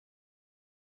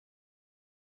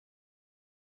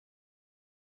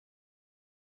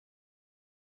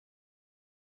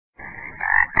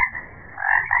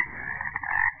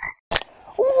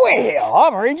Well,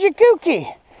 I'm Ranger Kooky,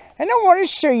 and I want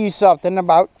to show you something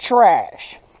about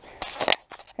trash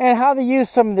and how to use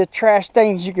some of the trash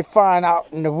things you can find out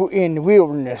in the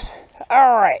wilderness.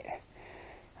 All right,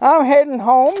 I'm heading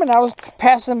home, and I was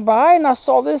passing by, and I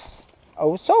saw this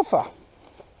old sofa.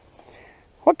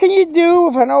 What can you do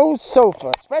with an old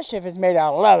sofa, especially if it's made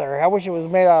out of leather? I wish it was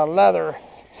made out of leather.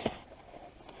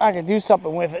 I could do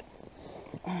something with it.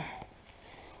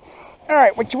 All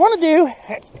right, what you want to do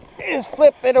is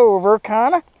flip it over,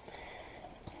 kind of.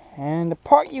 And the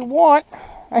part you want,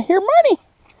 I hear money.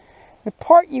 The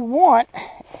part you want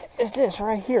is this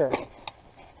right here.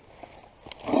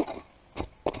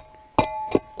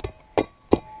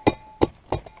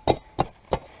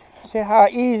 See how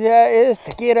easy that is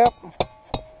to get up?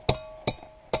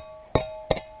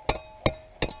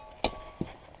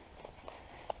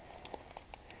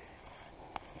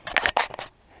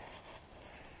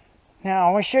 Now,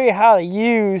 I'm going to show you how to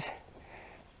use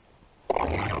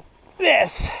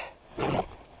this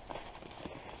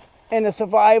in a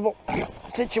survival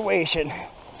situation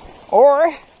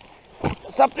or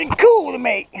something cool to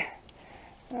make. I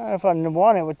don't know if I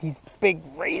want it with these big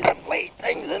razor blade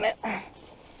things in it.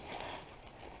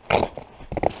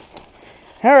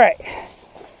 All right.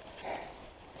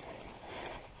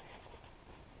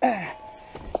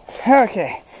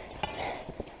 Okay.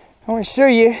 I want to show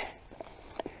you.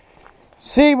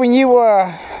 See, when you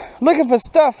are looking for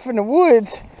stuff in the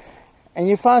woods and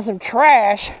you find some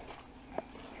trash,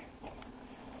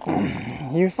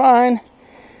 you find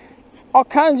all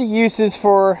kinds of uses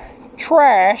for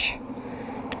trash.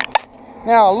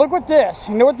 Now, look at this.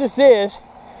 You know what this is?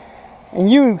 And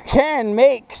you can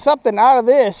make something out of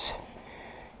this.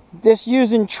 This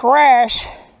using trash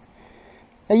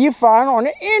that you find on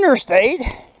the interstate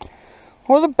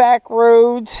or the back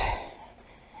roads.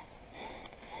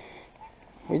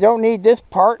 We don't need this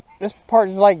part. This part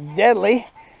is like deadly.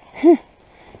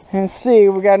 And see,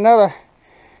 we got another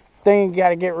thing you got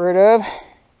to get rid of.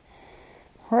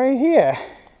 Right here.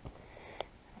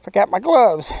 I forgot my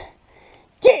gloves.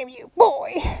 Damn you,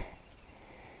 boy.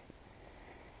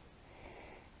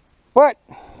 But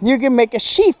you can make a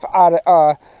sheath out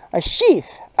of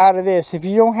this. If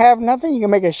you don't have nothing, you can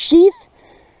make a sheath.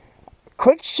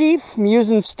 Quick sheath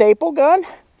using staple gun.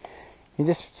 You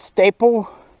just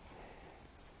staple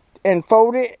and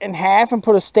fold it in half and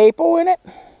put a staple in it,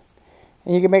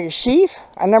 and you can make a sheath.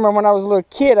 I remember when I was a little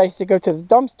kid, I used to go to the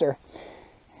dumpster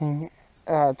and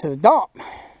to the dump,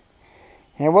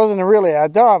 and it wasn't really a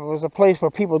dump. It was a place where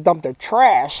people dumped their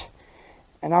trash,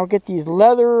 and I'll get these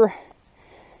leather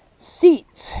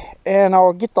seats, and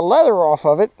I'll get the leather off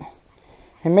of it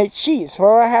and make sheets.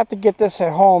 Well, I have to get this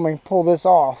at home and pull this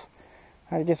off.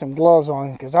 I have to get some gloves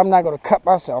on because I'm not going to cut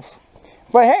myself.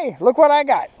 But hey, look what I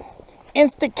got.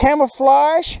 Instant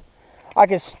camouflage. I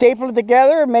can staple it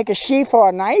together and make a sheath or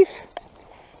a knife.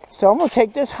 So I'm going to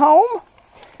take this home.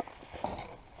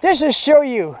 This will show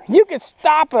you, you can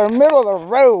stop in the middle of the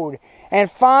road and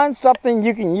find something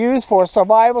you can use for a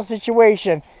survival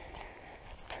situation.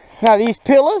 Now these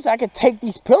pillars, I could take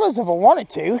these pillars if I wanted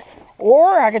to,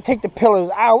 or I could take the pillars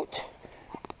out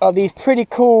of these pretty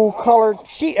cool colored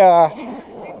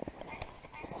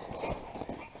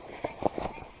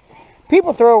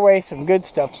people throw away some good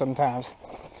stuff sometimes.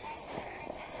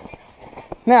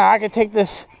 Now I can take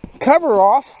this cover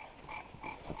off.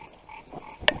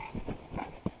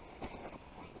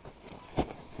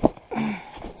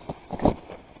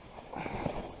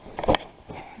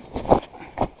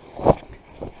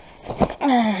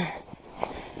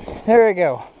 There we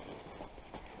go.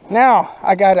 Now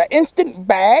I got an instant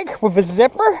bag with a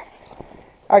zipper.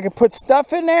 I can put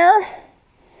stuff in there.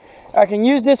 I can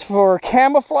use this for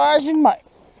camouflaging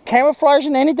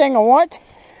anything I want.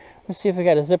 Let's see if I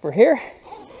got a zipper here.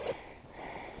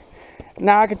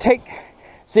 Now I can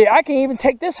I can even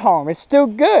take this home. It's still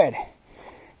good.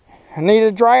 I need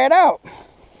to dry it out.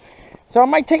 So I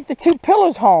might take the 2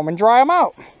 pillars home and dry them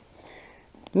out.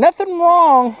 Nothing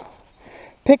wrong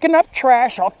picking up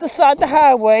trash off the side of the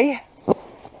highway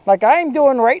like I am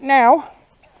doing right now.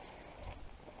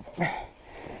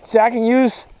 See, I can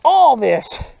use all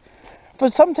this for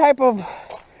some type of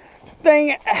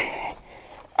thing.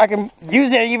 I can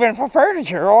use it even for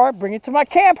furniture or bring it to my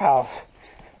camp house.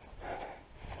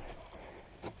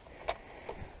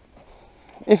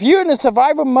 If you're in a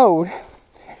survival mode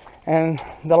and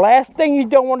the last thing you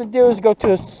don't want to do is go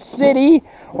to a city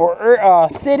or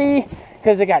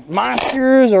because they got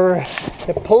monsters or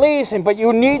the police, but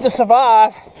you need to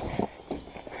survive,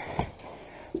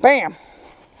 bam,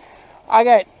 I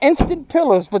got instant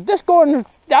pillars. But this going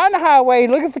down the highway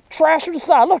looking for trash on the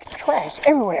side. Look, trash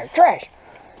everywhere, trash.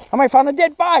 I might find a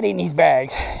dead body in these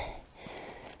bags.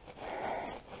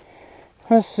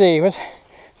 Let's see, what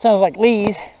sounds like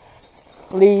leaves.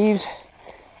 Leaves.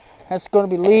 That's going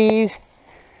to be leaves.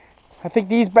 I think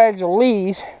these bags are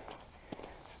leaves.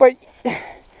 But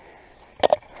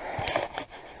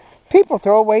people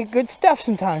throw away good stuff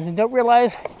sometimes and don't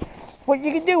realize what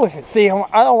you can do with it. See,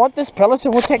 I don't want this pellet, so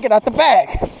we'll take it out the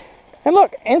bag. And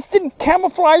look, instant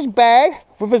camouflage bag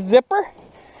with a zipper.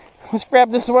 Let's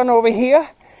grab this one over here.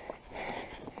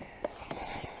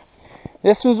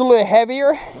 This one's a little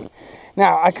heavier.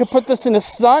 Now, I could put this in the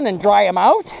sun and dry them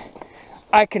out.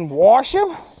 I can wash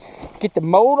them, get the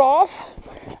mold off.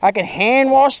 I can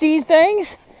hand wash these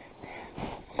things.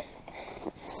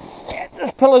 Yeah,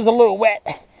 this pillow's a little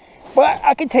wet, but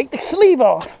I can take the sleeve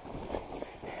off.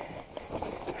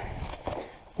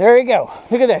 There you go.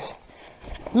 Look at this.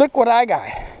 Look what I got.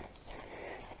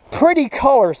 Pretty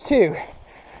colors too.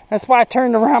 That's why I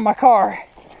turned around my car.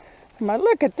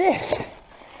 Look at this.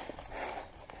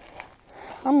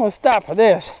 I'm gonna stop for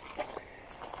this.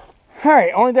 All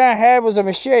right, only thing I had was a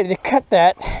machete to cut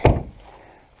that.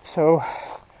 So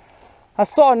I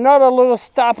saw another little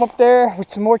stop up there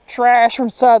with some more trash on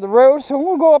the side of the road. So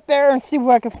we'll go up there and see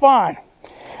what I can find.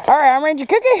 All right, I'm Ranger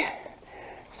Kooky.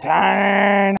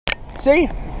 Sign. See,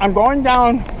 I'm going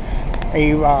down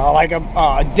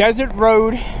a desert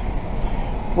road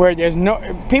where there's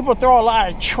no people throw a lot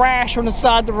of trash on the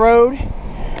side of the road,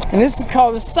 and this is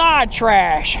called the side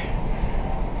trash.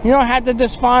 You don't have to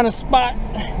just find a spot.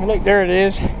 Look, there it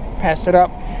is. Pass it up.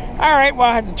 All right, well,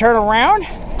 I have to turn around.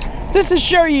 This to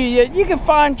show you that you can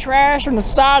find trash on the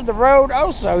side of the road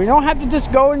also. You don't have to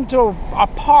just go into a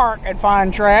park and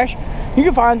find trash. You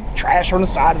can find trash on the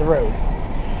side of the road.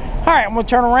 All right, I'm gonna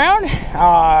turn around.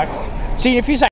 See you in a few seconds.